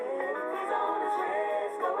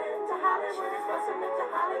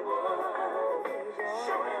Hollywood.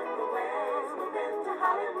 Showing the way, moving to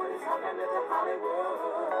Hollywood, talking to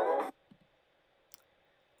Hollywood.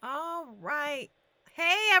 All right.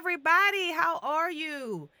 Hey everybody, how are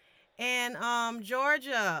you? And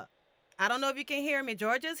Georgia, I don't know if you can hear me.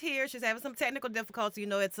 Georgia's here. She's having some technical difficulty. You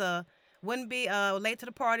know, it's a wouldn't be a late to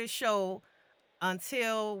the party show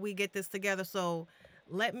until we get this together. So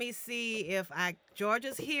let me see if I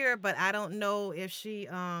Georgia's here, but I don't know if she's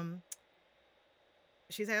had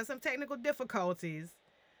some technical difficulties.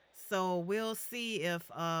 So we'll see if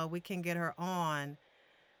we can get her on.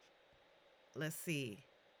 Let's see.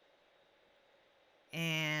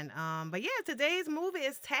 And but yeah, today's movie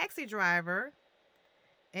is Taxi Driver.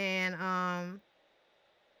 And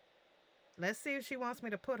let's see if she wants me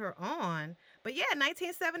to put her on. But yeah,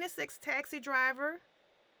 1976 Taxi Driver,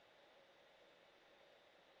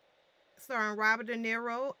 starring Robert De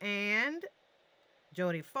Niro and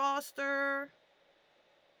Jodie Foster.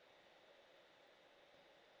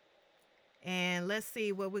 And let's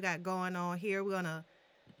see what we got going on here. We're gonna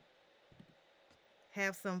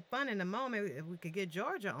have some fun in a moment if we could get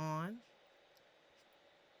Georgia on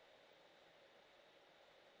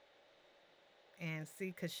and see,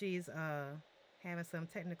 because she's having some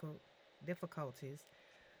technical difficulties.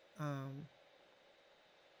 Um,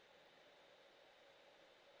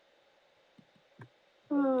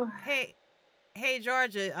 Oh, hey, hey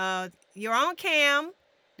Georgia, you're on cam.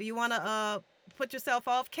 Do you want to put yourself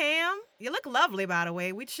off cam? You look lovely, by the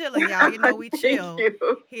way. We chilling, y'all. You know we thank chill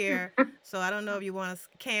you. here. So I don't know if you want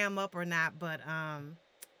to cam up or not, but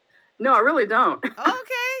No, I really don't. okay,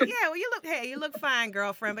 yeah. Well, you look fine,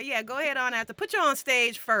 girlfriend. But yeah, go ahead on after. Put you on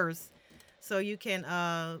stage first, so you can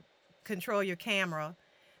control your camera.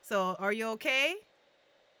 So are you okay?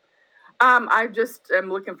 I just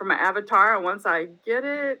am looking for my avatar, and once I get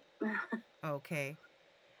it, Okay,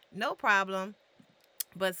 no problem.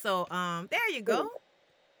 But so there you go.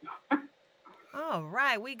 All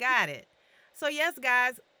right, we got it. So yes,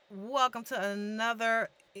 guys, welcome to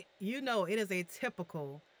another. You know, it is a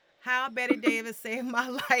typical How Betty Davis Saved My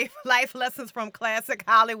Life lessons from classic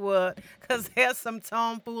Hollywood, because there's some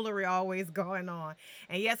tomfoolery always going on.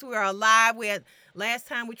 And yes, we are live. We had last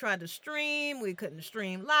time we tried to stream, we couldn't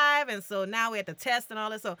stream live, and so now we had to test and all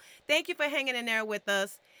this. So thank you for hanging in there with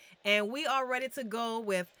us, and we are ready to go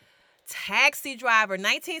with Taxi Driver,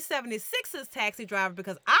 1976's Taxi Driver,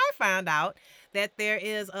 because I found out that there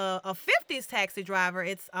is a 50s Taxi Driver.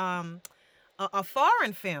 It's a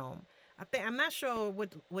foreign film. I'm not sure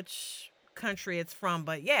which country it's from,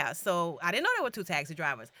 but yeah. So I didn't know there were two taxi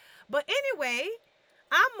drivers. But anyway,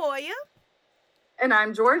 I'm Moya, and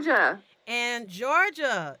I'm Georgia. and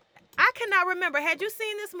Georgia. I cannot remember. Had you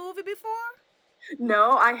seen this movie before?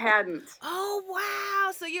 No, I hadn't. Oh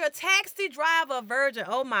wow! So you're a taxi driver virgin.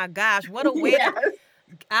 Oh my gosh! What a way to. Yes.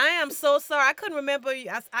 I am so sorry. I couldn't remember.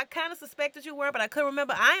 I kind of suspected you weren't, but I couldn't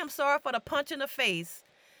remember. I am sorry for the punch in the face.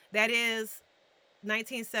 That is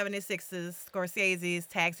 1976's Scorsese's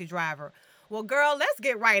Taxi Driver. Well, girl, let's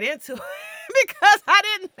get right into it because I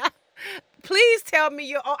didn't. Please tell me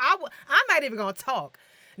you. Oh, I'm not even gonna talk.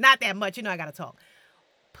 Not that much. You know I gotta talk.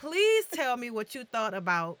 Please tell me what you thought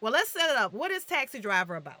about. Well, let's set it up. What is Taxi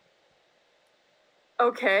Driver about?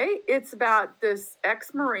 Okay, it's about this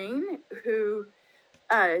ex Marine who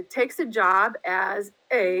takes a job as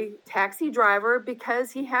a taxi driver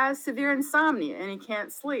because he has severe insomnia and he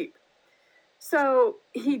can't sleep. So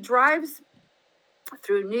he drives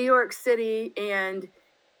through New York City and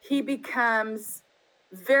he becomes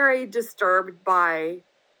very disturbed by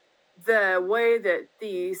the way that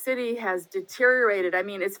the city has deteriorated. I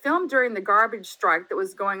mean, it's filmed during the garbage strike that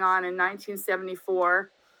was going on in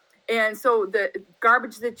 1974. And so the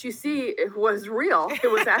garbage that you see was real.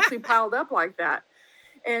 It was actually piled up like that.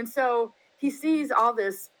 And so he sees all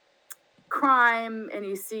this crime and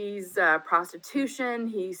he sees prostitution.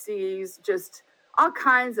 He sees just all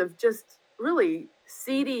kinds of just really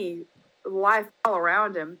seedy life all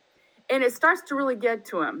around him. And it starts to really get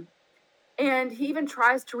to him. And he even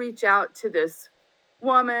tries to reach out to this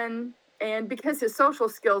woman. And because his social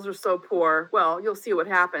skills are so poor, well, you'll see what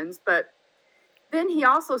happens. But then he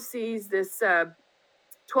also sees this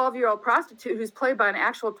 12-year-old prostitute who's played by an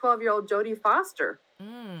actual 12-year-old Jodie Foster.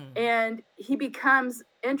 Mm. And he becomes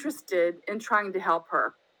interested in trying to help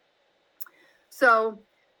her. So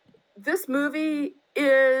this movie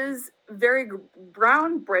is very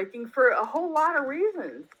groundbreaking for a whole lot of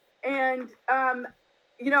reasons. And,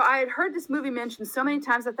 I had heard this movie mentioned so many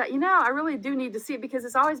times. I thought, I really do need to see it because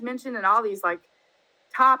it's always mentioned in all these like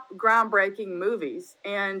top groundbreaking movies.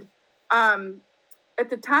 And at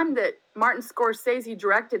the time that Martin Scorsese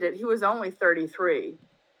directed it, he was only 33.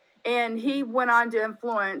 And he went on to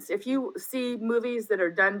influence, if you see movies that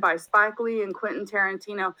are done by Spike Lee and Quentin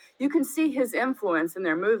Tarantino, you can see his influence in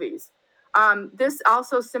their movies. This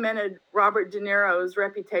also cemented Robert De Niro's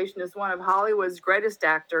reputation as one of Hollywood's greatest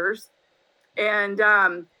actors. And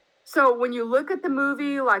so when you look at the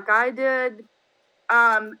movie like I did,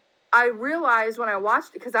 I realized when I watched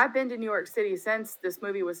it, because I've been to New York City since this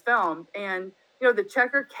movie was filmed, and the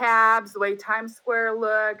checker cabs, the way Times Square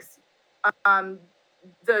looks, um,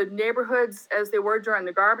 the neighborhoods as they were during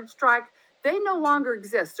the garbage strike, they no longer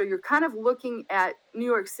exist. So you're kind of looking at New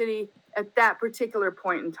York City at that particular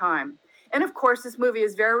point in time. And of course, this movie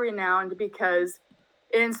is very renowned because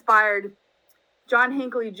it inspired John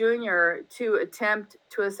Hinckley Jr. to attempt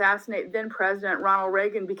to assassinate then President Ronald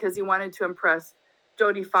Reagan because he wanted to impress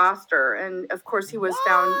Jodie Foster. And of course, he was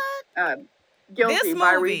found guilty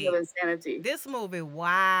by reason of insanity. This movie,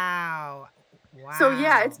 wow. So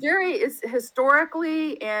yeah, it's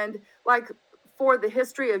historically, and like for the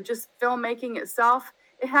history of just filmmaking itself,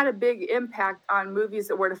 it had a big impact on movies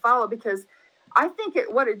that were to follow, because I think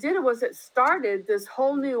what it did was it started this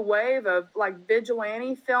whole new wave of like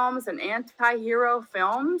vigilante films and anti-hero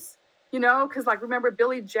films, because like remember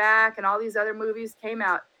Billy Jack and all these other movies came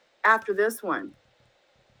out after this one.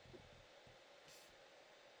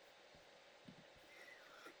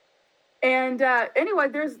 And anyway,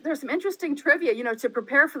 there's some interesting trivia. To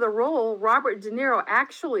prepare for the role, Robert De Niro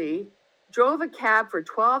actually drove a cab for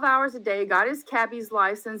 12 hours a day, got his cabbie's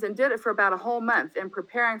license, and did it for about a whole month in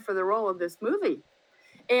preparing for the role of this movie.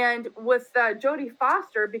 And with Jodie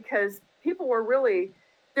Foster, because people were really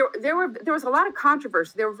there was a lot of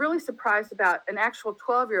controversy. They were really surprised about an actual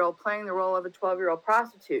 12-year-old playing the role of a 12-year-old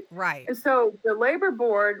prostitute. Right. And so the labor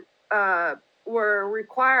board were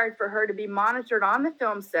required for her to be monitored on the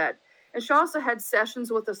film set. And she also had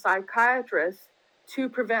sessions with a psychiatrist to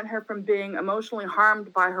prevent her from being emotionally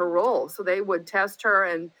harmed by her role. So they would test her.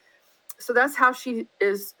 And so that's how she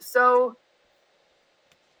is so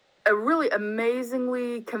really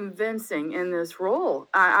amazingly convincing in this role.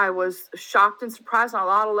 I was shocked and surprised on a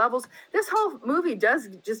lot of levels. This whole movie does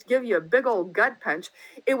just give you a big old gut punch.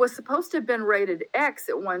 It was supposed to have been rated X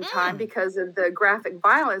at one time because of the graphic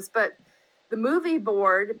violence, but the movie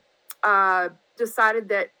board decided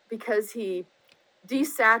that because he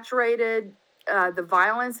desaturated the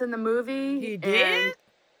violence in the movie. He did?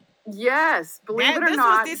 Yes, believe it or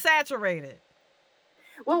not. This was desaturated.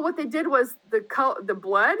 Well, what they did was the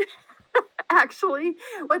blood, actually,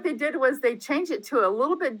 what they did was they changed it to a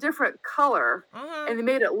little bit different color, and they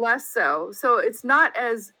made it less so. So it's not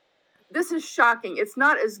as, this is shocking. It's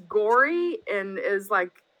not as gory and as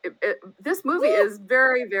like, this movie is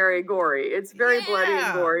very, very gory. It's very bloody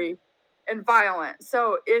and gory and violent.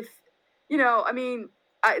 So if,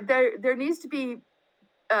 there needs to be,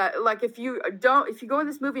 like if you go in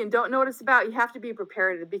this movie and don't know what it's about, you have to be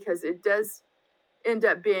prepared, because it does end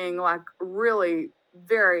up being like really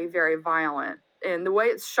very, very violent. And the way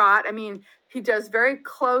it's shot, he does very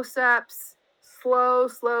close-ups,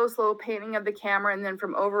 slow painting of the camera, and then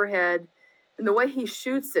from overhead, and the way he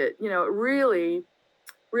shoots it, really,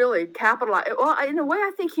 really capitalize. Well, in a way,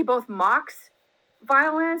 I think he both mocks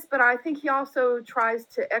violence, but I think he also tries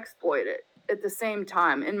to exploit it at the same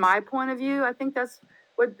time. In my point of view, I think that's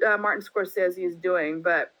what Martin Scorsese is doing.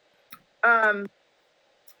 But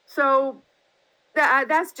so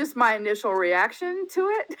that's just my initial reaction to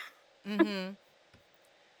it. Mm-hmm.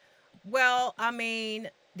 Well,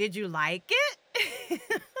 did you like it?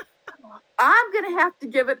 I'm gonna have to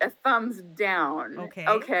give it a thumbs down.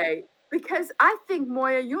 Okay. Because I think,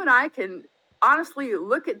 Moya, you and I can honestly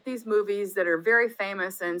look at these movies that are very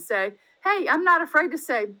famous and say, hey, I'm not afraid to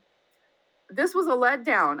say this was a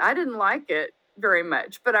letdown. I didn't like it very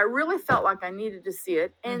much, but I really felt like I needed to see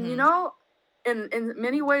it. And in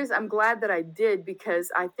many ways, I'm glad that I did,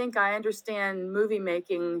 because I think I understand movie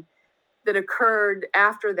making that occurred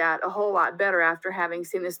after that a whole lot better after having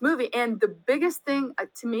seen this movie. And the biggest thing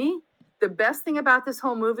to me, the best thing about this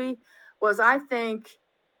whole movie was, I think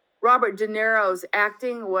Robert De Niro's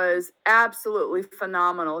acting was absolutely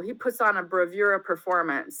phenomenal. He puts on a bravura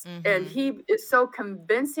performance, and he is so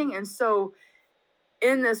convincing and so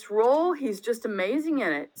in this role, he's just amazing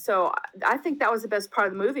in it. So I think that was the best part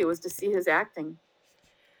of the movie, was to see his acting.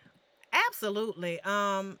 Absolutely.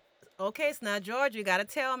 Okay, so now George, you got to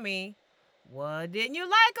tell me, what didn't you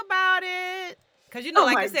like about it? Because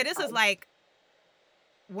like you said, this is like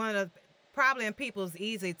one of probably in people's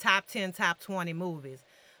easy top 10, top 20 movies.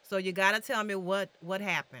 So you got to tell me what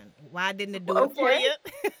happened. Why didn't it do it for you?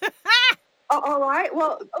 All right.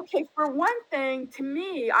 Well, okay. For one thing, to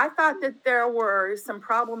me, I thought that there were some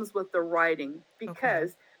problems with the writing,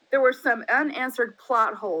 because there were some unanswered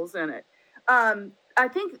plot holes in it. I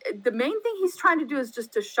think the main thing he's trying to do is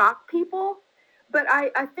just to shock people, but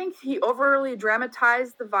I think he overly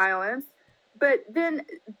dramatized the violence. But then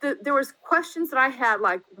there was questions that I had,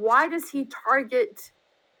 like, why does he target,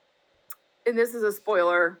 and this is a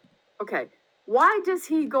spoiler, okay, why does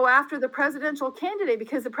he go after the presidential candidate?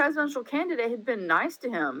 Because the presidential candidate had been nice to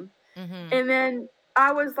him. Mm-hmm. And then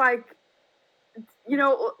I was like,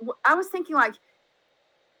 I was thinking, like,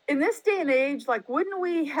 in this day and age, like, wouldn't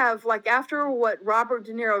we have, like, after what Robert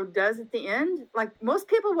De Niro does at the end, like, most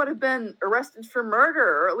people would have been arrested for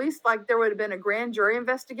murder, or at least, like, there would have been a grand jury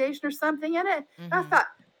investigation or something in it. Mm-hmm. I thought,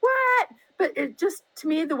 what? But it just, to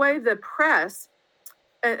me, the way the press,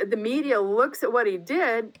 the media looks at what he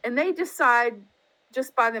did, and they decide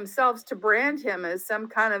just by themselves to brand him as some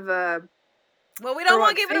kind of a. Well, we don't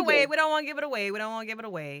want to give it away. We don't want to give it away. We don't want to give it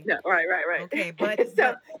away. No, right. Okay, but,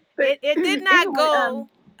 so, but it did not anyway, go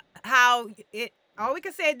how it. All we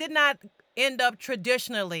can say, it did not end up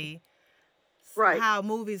traditionally. Right. How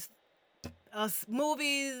movies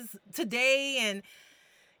today and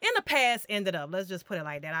in the past ended up. Let's just put it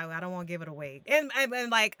like that. I don't want to give it away. And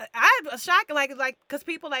like, I'm shocked, like because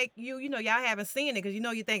people like you know, y'all haven't seen it, because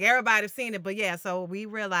you think everybody's seen it, but yeah, so we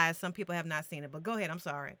realize some people have not seen it. But go ahead. I'm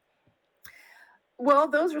sorry. Well,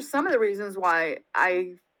 those are some of the reasons why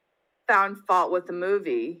I found fault with the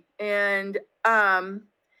movie. And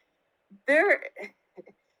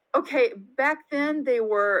back then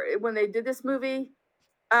when they did this movie,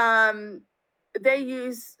 they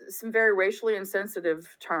used some very racially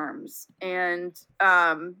insensitive terms. And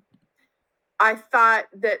I thought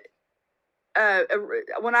that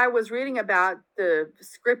when I was reading about the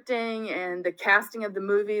scripting and the casting of the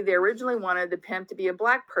movie, they originally wanted the pimp to be a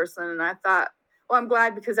Black person. And I thought, well, I'm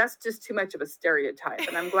glad, because that's just too much of a stereotype.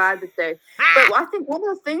 And I'm glad that but I think one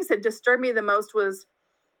of the things that disturbed me the most was,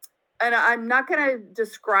 and I'm not going to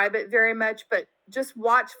describe it very much, but just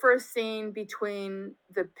watch for a scene between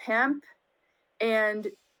the pimp and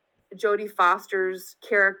Jodie Foster's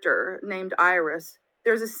character named Iris.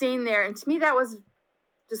 There's a scene there, and to me that was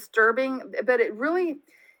disturbing, but it really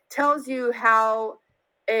tells you how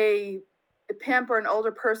a pimp or an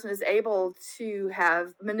older person is able to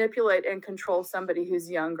manipulate and control somebody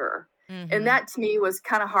who's younger. Mm-hmm. And that to me was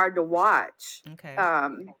kind of hard to watch. Okay. I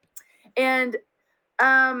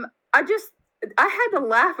had to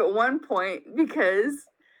laugh at one point because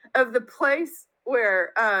of the place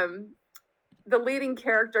where the leading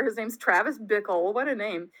character, his name's Travis Bickle, what a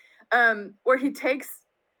name, where he takes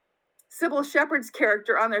Sybil Shepherd's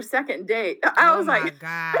character on their second date. I was like,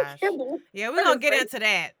 gosh. Yeah, we're gonna get into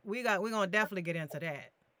that. We're gonna definitely get into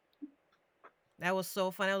that. That was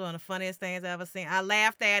so funny. That was one of the funniest things I've ever seen. I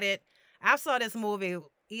laughed at it. I saw this movie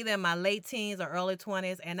either in my late teens or early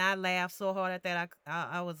 20s, and I laughed so hard at that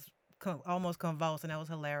I was almost convulsing. That was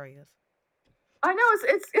hilarious. I know,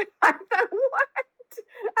 I thought, what?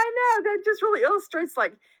 I know, that just really illustrates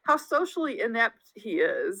like how socially inept he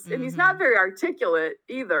is. And he's not very articulate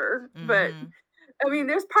either. But I mean,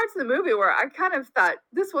 there's parts of the movie where I kind of thought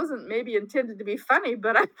this wasn't maybe intended to be funny,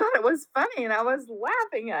 but I thought it was funny and I was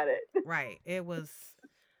laughing at it. Right. It was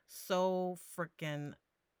so freaking,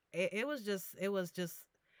 it was just,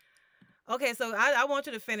 okay. So I want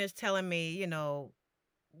you to finish telling me,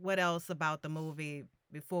 what else about the movie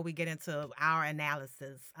before we get into our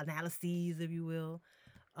analyses, if you will,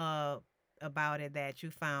 about it that you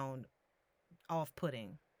found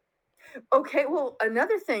off-putting. Okay, well,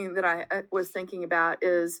 another thing that I was thinking about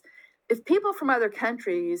is if people from other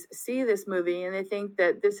countries see this movie and they think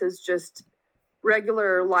that this is just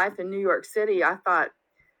regular life in New York City, I thought,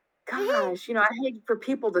 gosh, I hate for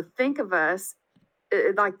people to think of us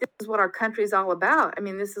like this is what our country's all about. I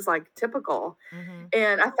mean, this is like typical.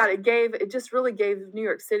 And I thought it just really gave New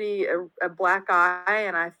York City a black eye.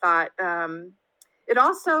 And I thought it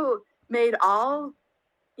also made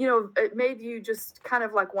it made you just kind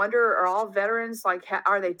of like wonder, are all veterans, like,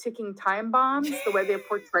 are they ticking time bombs the way they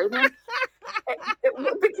portray them?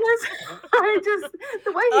 Because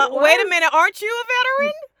the way wait a minute, aren't you a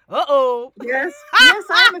veteran? Uh-oh. Yes,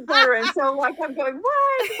 I'm a veteran. So like I'm going,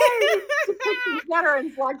 what? Depicting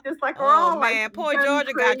veterans like this, like we're all man, like, poor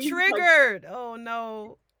Georgia got triggered. Like, oh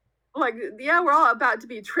no. Like, yeah, we're all about to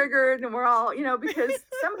be triggered, and we're all, because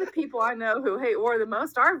some of the people I know who hate war the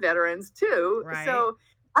most are veterans too. Right. So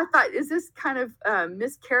I thought, is this kind of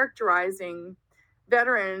mischaracterizing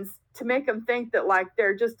veterans to make them think that like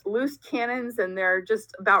they're just loose cannons and they're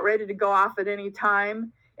just about ready to go off at any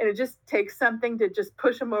time? And it just takes something to just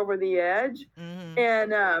push them over the edge.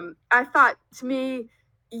 And I thought, to me,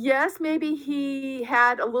 yes, maybe he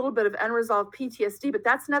had a little bit of unresolved PTSD, but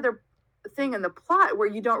that's another thing in the plot where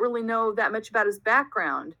you don't really know that much about his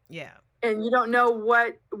background, Yeah. and you don't know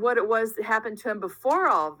what it was that happened to him before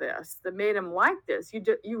all this that made him like this.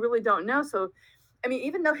 You really don't know. So, I mean,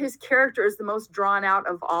 even though his character is the most drawn out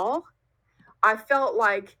of all, I felt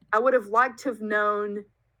like I would have liked to have known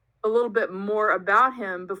a little bit more about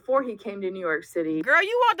him before he came to New York City. Girl,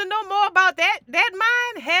 you want to know more about that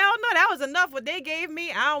mine? Hell no, that was enough what they gave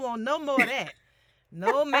me. I don't want no more of that.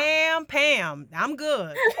 No, ma'am, Pam. I'm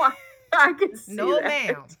good. I can see No, that.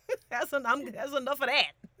 ma'am. That's enough of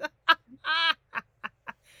that.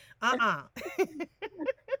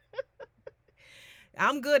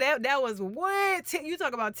 I'm good. That was way. You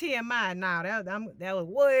talk about TMI now. That was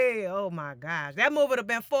way. Oh my gosh, that movie would have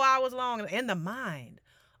been 4 hours long. In the mind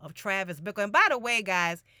of Travis Bickle. And by the way,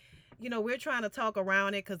 guys, we're trying to talk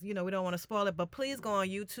around it because we don't want to spoil it. But please go on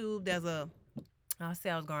YouTube. There's a. I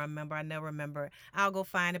say I was gonna remember. I never remember. I'll go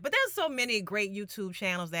find it. But there's so many great YouTube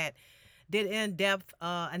channels that did in-depth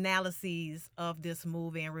analyses of this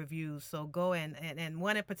movie and reviews. So go and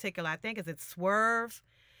one in particular, I think it's Swerve,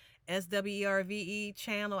 SWERVE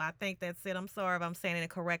channel. I think that's it. I'm sorry if I'm saying it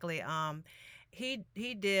correctly. He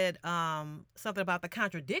did something about the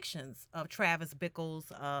contradictions of Travis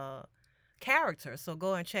Bickle's character. So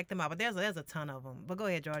go and check them out. But there's a ton of them. But go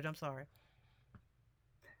ahead, George. I'm sorry.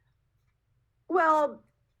 Well,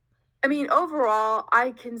 I mean, overall,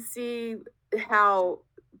 I can see how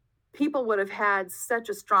people would have had such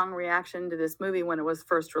a strong reaction to this movie when it was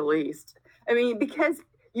first released. I mean, because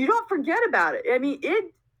you don't forget about it. I mean,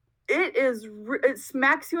 it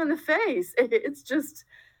smacks you in the face. It's just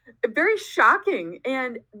very shocking.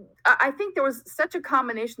 And I think there was such a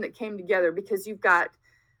combination that came together because you've got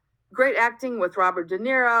great acting with Robert De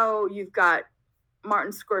Niro, you've got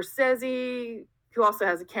Martin Scorsese, who also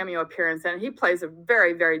has a cameo appearance, and he plays a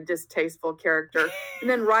very, very distasteful character. And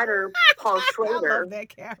then writer Paul Schrader. I love that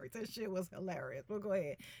character. Shit was hilarious. Well, go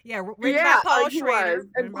ahead. Yeah, written by Paul Schrader.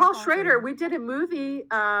 And Paul Schrader, we did a movie,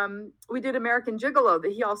 we did American Gigolo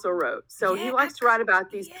that he also wrote. So he likes to write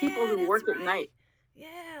about these people who work at night.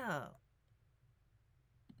 Yeah.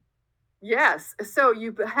 Yes. So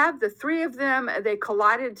you have the three of them, they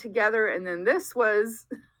collided together, and then this was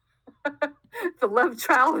the love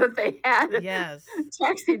child that they had. Yes.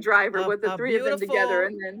 Taxi Driver with the three of them together,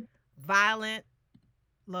 and then violent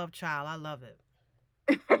love child. I love it.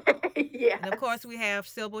 Yeah. And of course we have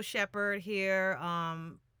Sybil Shepherd here,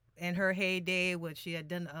 in her heyday, which she had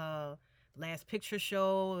done Last Picture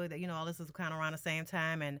Show. All this is kind of around the same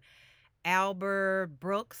time. And Albert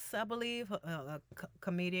Brooks, I believe, a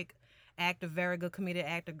comedic actor, very good comedic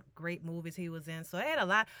actor, great movies he was in. So I had a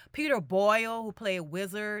lot. Peter Boyle, who played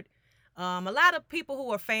Wizard. A lot of people who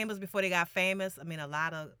were famous before they got famous. I mean, a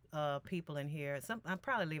lot of people in here. I'm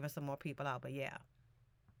probably leaving some more people out, but yeah.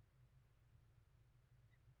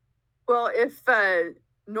 Well, if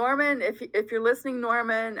Norman, if you're listening,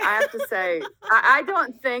 Norman, I have to say, I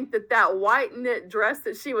don't think that white knit dress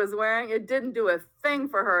that she was wearing, it didn't do a thing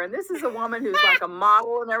for her. And this is a woman who's like a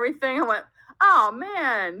model and everything. I went, oh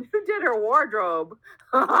man, who did her wardrobe?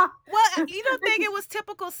 Well, you don't think it was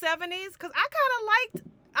typical 70s? Because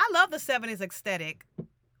I love the 70s aesthetic,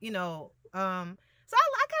 so I kind of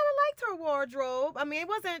liked her wardrobe. I mean, it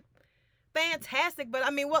wasn't fantastic, but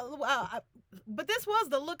I mean, but this was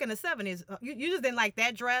the look in the 70s. You just didn't like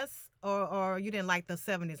that dress, or you didn't like the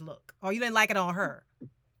 70s look, or you didn't like it on her?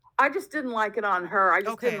 I just didn't like it on her. I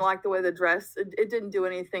just didn't like the way the dress, it didn't do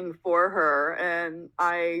anything for her. And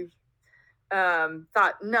I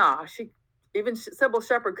thought, no, even Sybil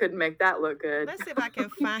Shepherd couldn't make that look good. Let's see if I can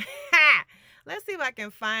find let's see if I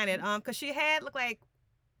can find it. Because she had looked like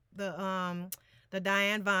the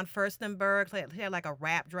Diane von Furstenberg. She had like a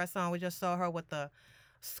wrap dress on. We just saw her with the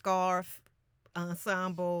scarf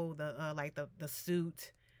ensemble, the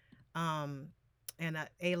suit, and a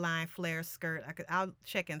A-line flare skirt. I'll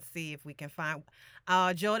check and see if we can find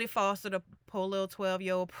Jodie Foster, the poor little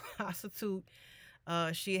 12-year-old prostitute.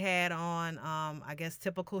 She had on I guess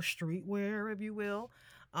typical streetwear, if you will.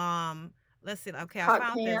 Let's see. Okay, I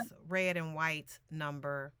found this red and white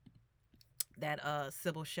number that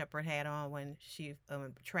Sybil Shepherd had on when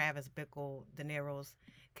Travis Bickle, De Niro's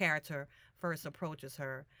character, first approaches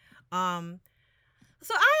her.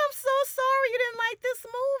 So I am so sorry you didn't like this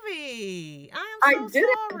movie. I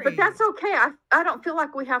didn't, but that's okay. I don't feel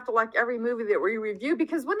like we have to like every movie that we review,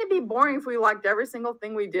 because wouldn't it be boring if we liked every single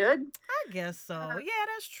thing we did? I guess so. Yeah,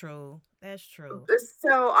 that's true. That's true.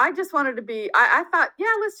 So I just wanted to be, I thought, yeah,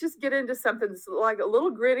 let's just get into something that's like a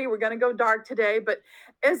little gritty. We're going to go dark today. But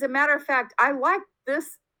as a matter of fact, I like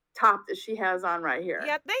this top that she has on right here.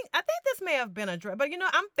 Yeah, I think this may have been a dress, but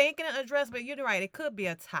I'm thinking a dress, but you're right, it could be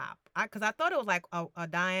a top. Because I thought it was like a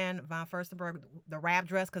Diane von Furstenberg, the wrap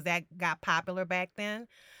dress, because that got popular back then.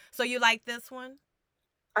 So you like this one?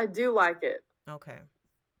 I do like it. Okay,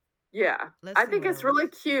 Yeah, let's I see think what it's else. really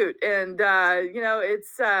cute, and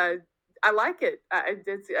it's I like it. I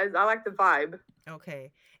like the vibe.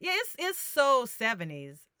 Okay, yeah, it's so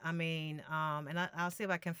 70s. I mean, and I'll see if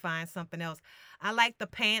I can find something else. I like the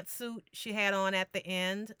pantsuit she had on at the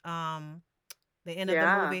end of the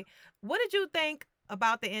Yeah. movie. What did you think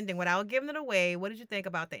about the ending? Without giving it away, what did you think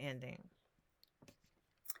about the ending?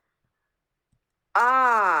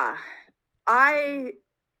 Ah, I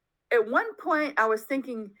at one point I was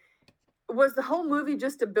thinking, was the whole movie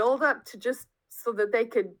just a build up to just so that they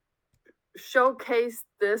could showcase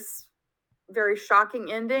this very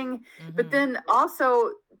shocking ending? But Mm-hmm. then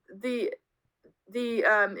also the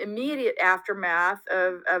immediate aftermath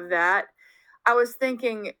of that, I was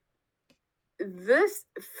thinking this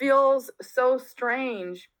feels so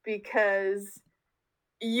strange because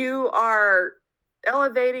you are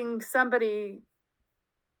elevating somebody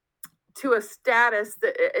to a status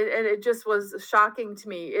that and it just was shocking to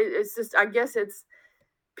me. It's just, I guess it's,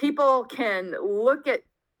 people can look at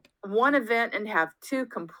one event and have two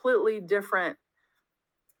completely different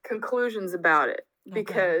conclusions about it, Okay.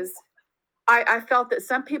 because I felt that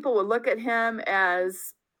some people would look at him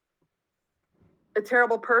as a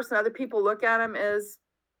terrible person, other people look at him as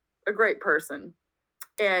a great person.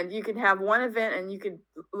 And you can have one event and you could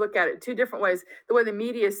look at it two different ways. The way the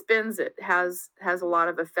media spins it has a lot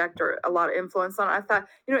of effect or a lot of influence on it. I thought,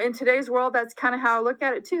 in today's world, that's kind of how I look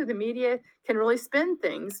at it too. The media can really spin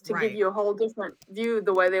things to give Right. you a whole different view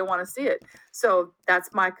the way they want to see it. So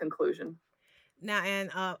that's my conclusion. Now,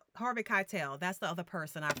 and Harvey Keitel, that's the other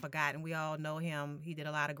person I forgot, and we all know him. He did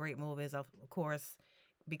a lot of great movies. Of course,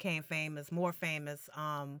 became famous, more famous,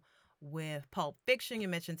 with Pulp Fiction. You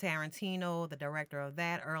mentioned Tarantino, the director of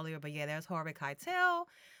that earlier, but yeah, there's Harvey Keitel,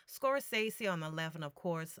 Scorsese on the left, and of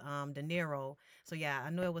course, De Niro. So yeah, I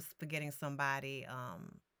knew it was forgetting somebody,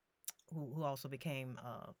 who also became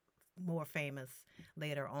more famous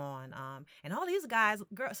later on. And all these guys,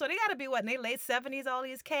 girl, so they got to be what, in their late 70s, all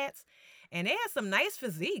these cats, and they had some nice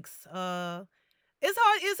physiques. It's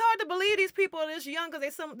hard to believe these people are this young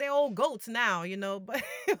because they're old goats now, But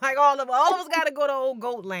like all of us got to go to old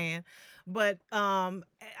goat land. But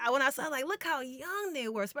when I saw, like, look how young they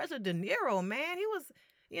were, especially De Niro, man, he was,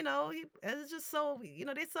 it's just so,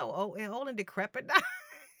 they're so old and decrepit now.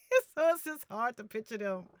 So it's just hard to picture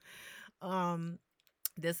them um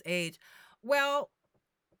this age. Well,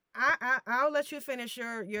 I'll let you finish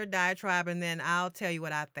your diatribe, and then I'll tell you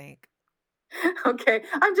what I think. Okay,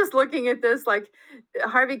 I'm just looking at this like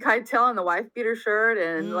Harvey Keitel in the wife beater shirt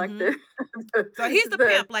and like Mm-hmm. the So he's the the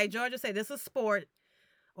pimp, like Georgia said. This is sport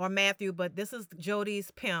or Matthew, but this is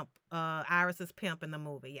Jody's pimp, Iris's pimp in the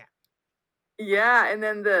movie. Yeah, yeah, and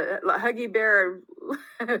then the Huggy Bear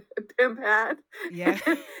pimp hat. yeah.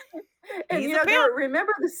 And He's a there pimp, were,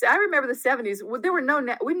 remember this, I remember the 70s. There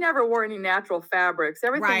were we never wore any natural fabrics.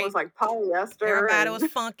 Everything was right? like polyester Everybody was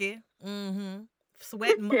and funky. Mm-hmm.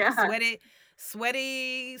 Sweat, yeah.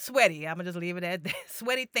 sweaty. I'm gonna just leave it at that.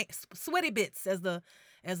 Sweaty things, sweaty bits, as the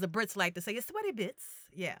Brits like to say. It's sweaty bits.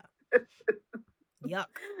 Yeah. Yuck.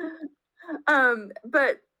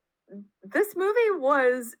 But this movie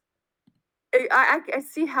was, I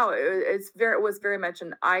see how it was very much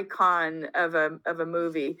an icon of a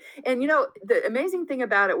movie. And the amazing thing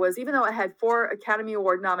about it was, even though it had 4 Academy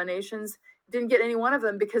Award nominations, didn't get any one of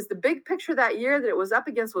them because the big picture that year that it was up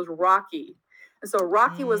against was Rocky, and so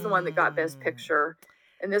Rocky was the one that got Best Mm. Picture,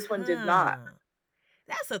 and this one did not. Huh.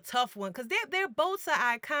 That's a tough one because they're both so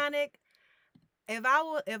iconic. If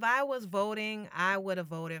I was voting, I would have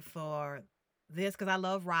voted for this because I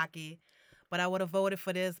love Rocky, but I would have voted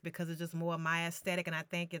for this because it's just more my aesthetic, and I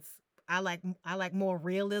think I like more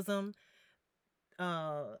realism.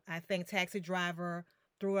 I think Taxi Driver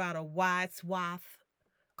threw out a wide swath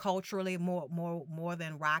culturally more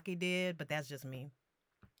than Rocky did, but that's just me.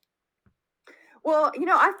 Well,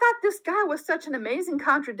 I thought this guy was such an amazing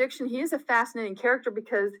contradiction. He is a fascinating character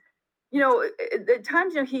because at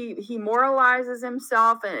times, he moralizes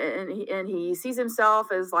himself, and he sees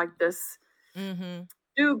himself as like this Mm-hmm.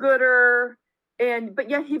 do-gooder, and but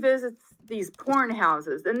yet he visits these porn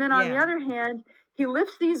houses, and then on the Yeah. other hand, he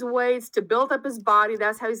lifts these weights to build up his body.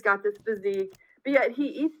 That's how he's got this physique. But yet he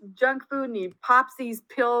eats junk food and he pops these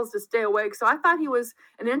pills to stay awake. So I thought he was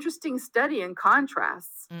an interesting study in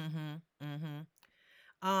contrasts. Mm-hmm.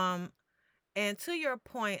 Mm-hmm. Um, and to your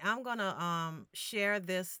point, I'm gonna share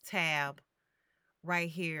this tab right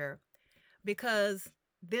here because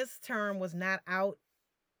this term was not out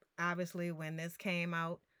obviously when this came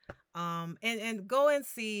out. And go and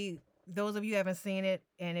see those of you who haven't seen it,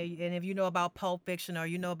 and if you know about Pulp Fiction or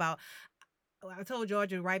you know about, I told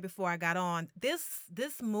Georgia right before I got on, this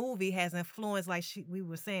movie has influenced, like we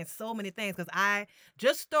were saying, so many things, because I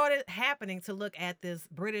just started happening to look at this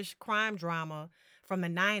British crime drama from the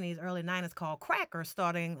 90s, early 90s, called Cracker,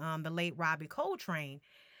 starting the late Robbie Coltrane.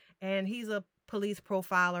 And he's a police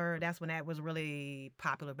profiler. That's when that was really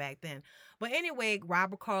popular back then. But anyway,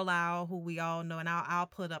 Robert Carlyle, who we all know, and I'll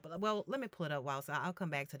pull it up. Well, let me pull it up while I'll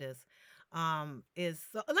come back to this. Is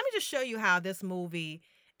so, let me just show you how this movie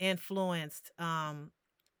influenced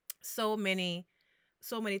so many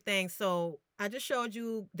so many things. So I just showed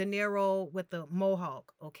you De Niro with the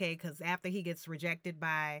mohawk, okay? Because after he gets rejected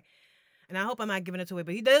by, and I hope I'm not giving it away,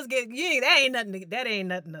 but he does get. That ain't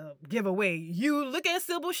nothing to give away. You look at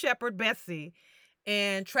Sybil Shepherd, Betsy,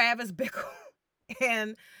 and Travis Bickle,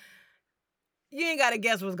 and you ain't got to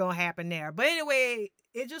guess what's gonna happen there. But anyway,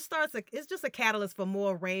 it just starts. It's just a catalyst for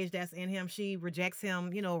more rage that's in him. She rejects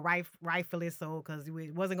him, rightfully so, because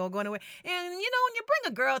it wasn't gonna go anywhere. And when you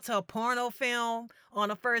bring a girl to a porno film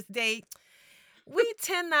on a first date, we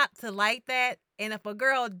tend not to like that. And if a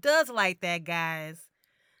girl does like that, guys,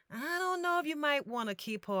 I don't know if you might want to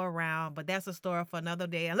keep her around, but that's a story for another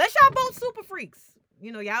day. Unless y'all both super freaks,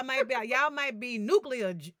 y'all might be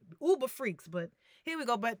nuclear uber freaks. But here we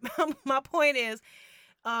go. But my point is,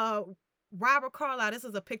 uh, Robert Carlyle. This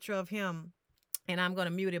is a picture of him, and I'm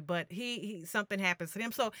gonna mute it. But he something happens to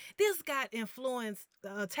him. So this got influenced.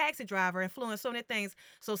 Taxi driver influenced so many things.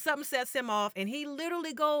 So something sets him off, and he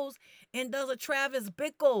literally goes and does a Travis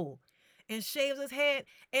Bickle and shaves his head.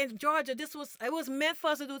 And Georgia, it was meant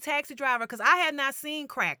for us to do Taxi Driver, because I had not seen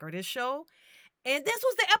Cracker, this show, and this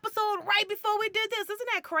was the episode right before we did this. Isn't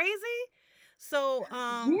that crazy? So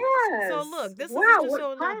so Yes. look, this is Wow, just what a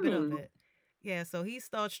little bit of timing. it. Yeah, so he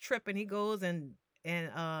starts tripping. He goes and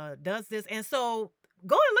does this, and so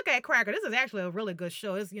go and look at Cracker. This is actually a really good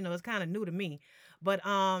show. It's kind of new to me, but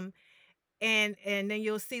and then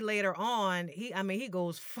you'll see later on, he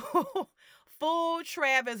goes full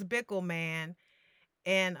Travis Bickle, man.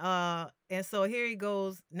 And so here he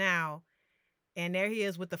goes now, and there he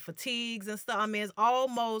is with the fatigues and stuff. I mean, it's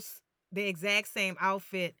almost the exact same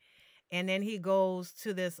outfit. And then he goes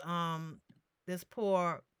to this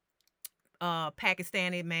poor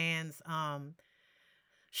Pakistani man's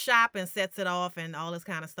shop and sets it off and all this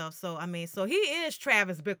kind of stuff. So I mean, so he is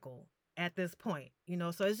Travis Bickle at this point.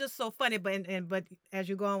 So it's just so funny. But as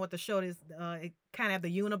you go on with the show, this it kind of have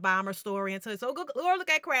the Unabomber story into it. So go look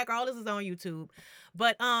at Cracker. All this is on YouTube.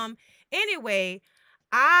 But anyway,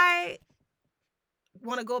 I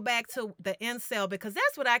want to go back to the incel, because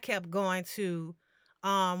that's what I kept going to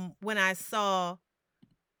when I saw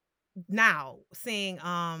now seeing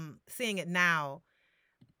it now,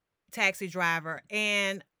 Taxi Driver.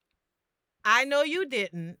 And I know you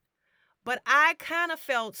didn't, but I kind of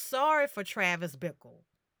felt sorry for Travis Bickle,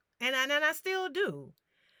 and I still do.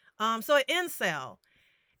 So an incel,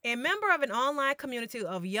 a member of an online community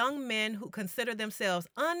of young men who consider themselves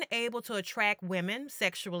unable to attract women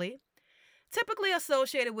sexually, typically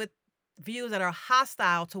associated with views that are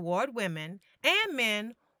hostile toward women and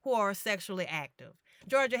men who are sexually active.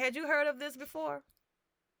 Georgia, had you heard of this before?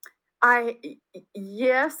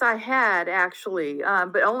 Yes, I had actually,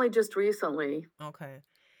 but only just recently. Okay.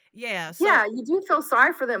 Yeah. Yeah, So, you do feel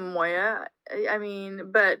sorry for them, Moya. I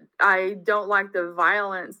mean, but I don't like the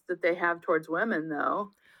violence that they have towards women,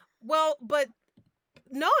 though. well, but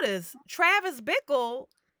notice Travis Bickle,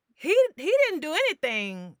 he didn't do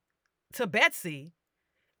anything to Betsy.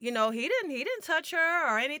 He didn't touch her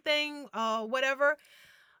or anything, whatever.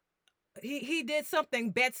 He did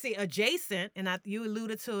something Betsy adjacent, and you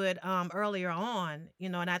alluded to it earlier on,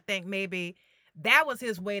 and I think maybe that was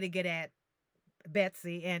his way to get at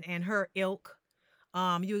Betsy and her ilk.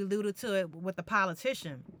 You alluded to it with the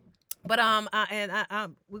politician, but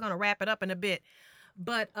we're gonna wrap it up in a bit.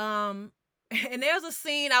 But and there's a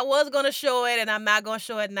scene I was gonna show it, and I'm not gonna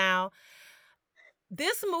show it now.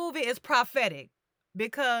 This movie is prophetic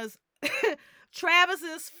because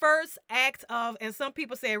Travis's first act of, and some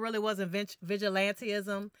people say it really wasn't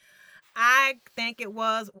vigilantism. I think it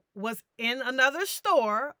was in another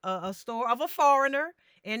store, a store of a foreigner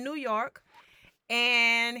in New York,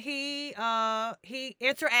 and he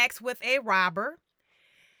interacts with a robber,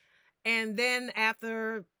 and then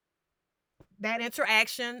after that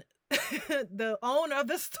interaction, the owner of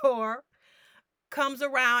the store comes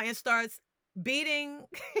around and starts beating,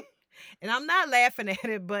 and I'm not laughing at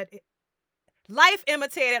it, but life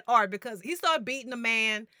imitated art because he started beating the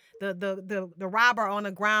man, the robber on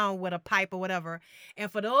the ground with a pipe or whatever. And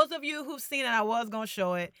for those of you who've seen it, I was gonna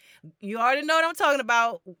show it. You already know what I'm talking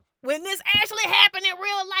about. When this actually happened in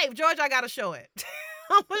real life, George, I gotta show it.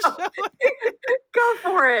 I'm gonna show it. Go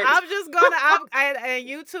for it. I'm just gonna. I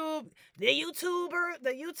YouTube, the YouTube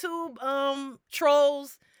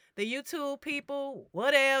trolls, the YouTube people.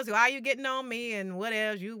 What else? Why are you getting on me? And what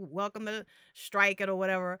else? You welcome to strike it or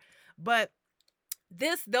whatever. But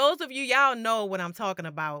those of you, y'all know what I'm talking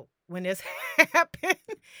about when this happened.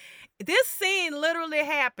 This scene literally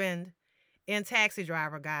happened in Taxi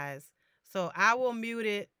Driver, guys. So I will mute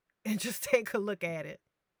it and just take a look at it.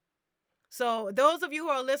 So those of you who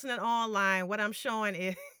are listening online, what I'm showing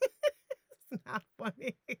is it's not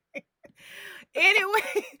funny.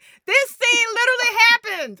 Anyway, this scene literally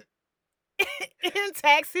happened in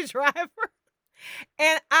Taxi Driver.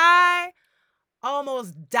 And I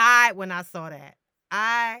almost died when I saw that.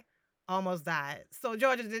 I almost died. So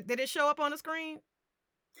Georgia, did it show up on the screen?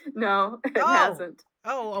 No, it hasn't.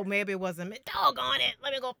 Oh, maybe it wasn't. Doggone it.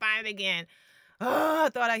 Let me go find it again. Oh, I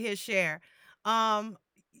thought I hit share.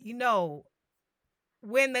 You know,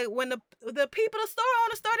 when the people, the store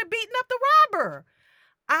owner started beating up the robber,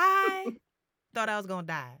 I thought I was gonna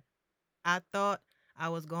die. I thought I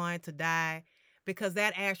was going to die because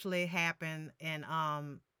that actually happened, and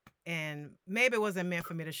maybe it wasn't meant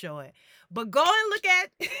for me to show it. But go and look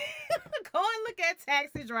at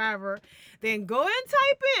Taxi Driver, then go and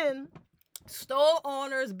type in store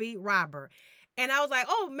owners beat robber. And I was like,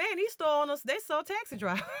 oh man, these store owners, they saw Taxi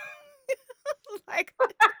Driver. Like,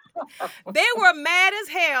 they were mad as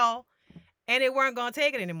hell and they weren't going to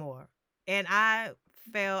take it anymore. And I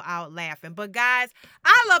fell out laughing. But guys,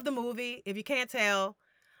 I love the movie. If you can't tell,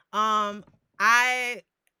 George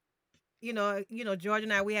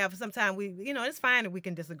and I, we have sometimes it's fine if we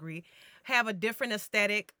can disagree, have a different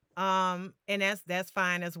aesthetic. And that's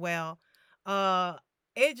fine as well.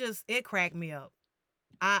 It cracked me up.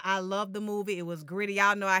 I love the movie. It was gritty.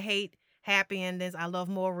 Y'all know I hate happy endings. I love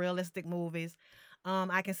more realistic movies.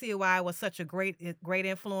 I can see why it was such a great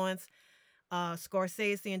influence.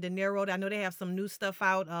 Scorsese and De Niro, I know they have some new stuff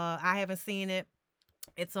out. I haven't seen it.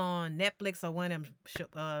 It's on Netflix or one of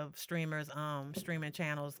them streaming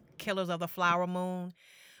channels, Killers of the Flower Moon.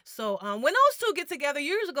 So when those two get together,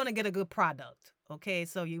 you're usually going to get a good product. Okay,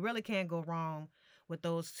 so you really can't go wrong with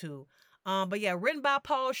those two. But yeah, written by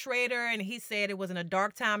Paul Schrader, and he said it was in a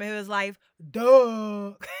dark time in his life.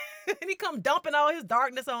 Duh. And he come dumping all his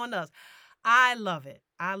darkness on us. I love it.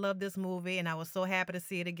 I love this movie, and I was so happy to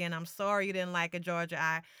see it again. I'm sorry you didn't like it,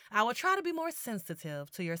 Georgia. I will try to be more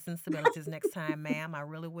sensitive to your sensibilities next time, ma'am. I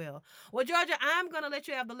really will. Well, Georgia, I'm going to let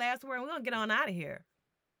you have the last word, and we're going to get on out of here.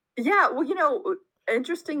 Yeah, well,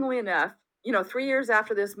 interestingly enough, 3 years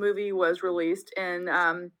after this movie was released and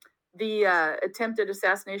the attempted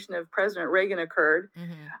assassination of President Reagan occurred,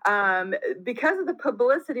 because of the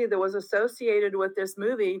publicity that was associated with this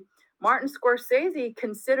movie, Martin Scorsese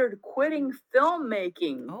considered quitting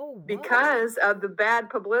filmmaking because of the bad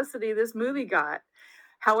publicity this movie got.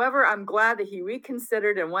 However, I'm glad that he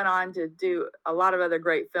reconsidered and went on to do a lot of other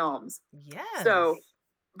great films. Yes. So,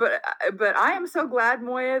 but I am so glad,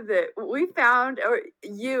 Moya, that we found, or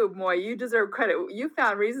you, Moya, you deserve credit. You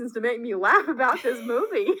found reasons to make me laugh about this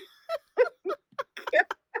movie.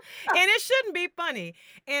 And it shouldn't be funny.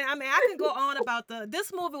 And I mean, I can go on about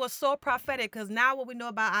this movie was so prophetic because now what we know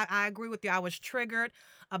about, I agree with you. I was triggered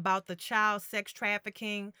about the child sex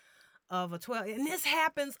trafficking of a 12. And this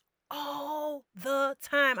happens all the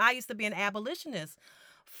time. I used to be an abolitionist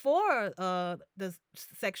for the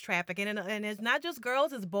sex trafficking. And it's not just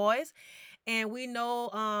girls, it's boys. And we know,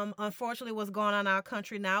 unfortunately, what's going on in our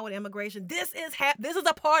country now with immigration. This is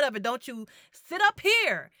a part of it. Don't you sit up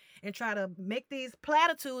here and try to make these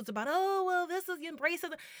platitudes about, oh, well, this is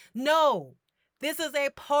embracing. No, this is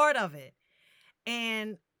a part of it.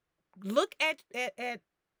 And look at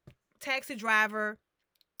Taxi Driver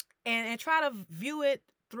and try to view it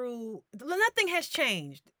through, nothing has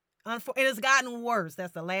changed. It has gotten worse.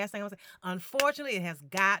 That's the last thing I'm saying. Unfortunately, it has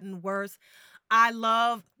gotten worse. I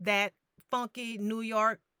love that funky New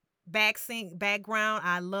York background.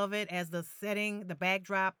 I love it as the setting, the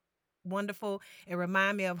backdrop. Wonderful. It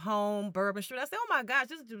reminded me of home, Bourbon Street. I said, oh my gosh,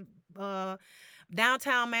 this is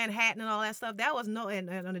downtown Manhattan and all that stuff. That was and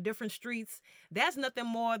on the different streets. That's nothing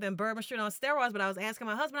more than Bourbon Street on steroids. But I was asking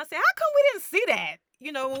my husband, I said, how come we didn't see that?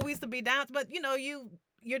 When we used to be down. But you're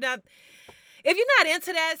not. If you're not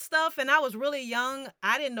into that stuff, and I was really young,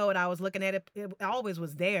 I didn't know what I was looking at. It always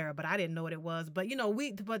was there, but I didn't know what it was. But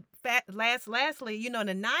lastly, in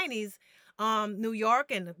the 90s, New York,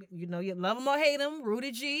 and you love them or hate them,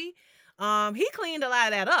 Rudy G, He cleaned a lot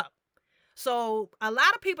of that up. So a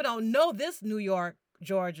lot of people don't know this New York,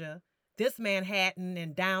 Georgia, this Manhattan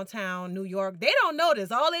and downtown New York. They don't know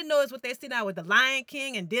this. All they know is what they see now with the Lion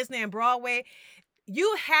King and Disney and Broadway.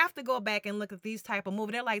 You have to go back and look at these type of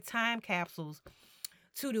movies. They're like time capsules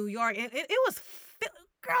to New York, and it was,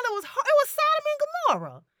 girl, it was Sodom and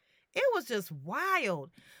Gomorrah. It was just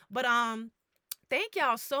wild. But thank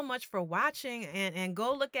y'all so much for watching, and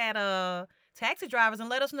go look at Taxi Drivers and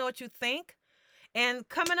let us know what you think. And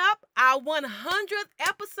coming up, our 100th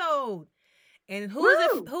episode. And who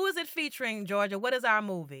is it featuring, Georgia? What is our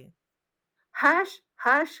movie? Hush,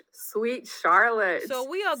 Hush, Sweet Charlotte. So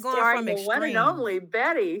we are going starring from the extreme. one and only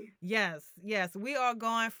Betty. Yes, we are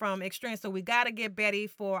going from extreme. So we got to get Betty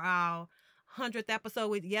for our 100th episode.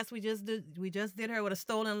 We just did her with A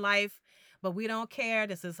Stolen Life, but we don't care.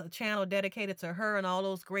 This is a channel dedicated to her and all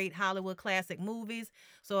those great Hollywood classic movies.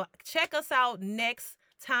 So check us out next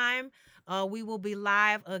time. We will be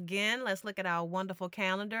live again. Let's look at our wonderful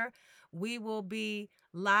calendar. We will be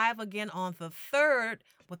live again on the 3rd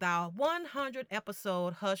with our 100th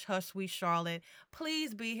episode, Hush, Hush, Sweet Charlotte.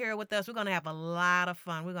 Please be here with us. We're going to have a lot of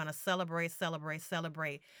fun. We're going to celebrate.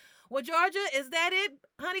 Well, Georgia, is that it,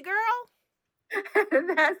 honey girl?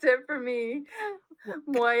 That's it for me,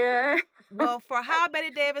 Moya. Well, for How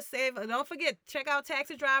Betty Davis Saved, don't forget, check out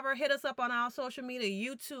Taxi Driver. Hit us up on our social media,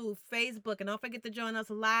 YouTube, Facebook, and don't forget to join us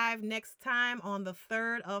live next time on the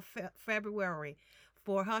 3rd of February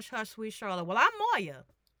for Hush, Hush, Sweet Charlotte. Well, I'm Moya.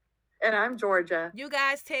 And I'm Georgia. You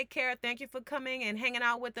guys take care. Thank you for coming and hanging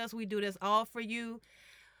out with us. We do this all for you.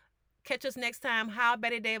 Catch us next time. How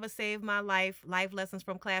Betty Davis Saved My Life. Life lessons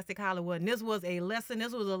from classic Hollywood. And this was a lesson.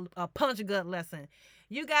 This was a punch gut lesson.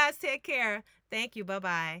 You guys take care. Thank you.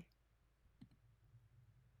 Bye-bye.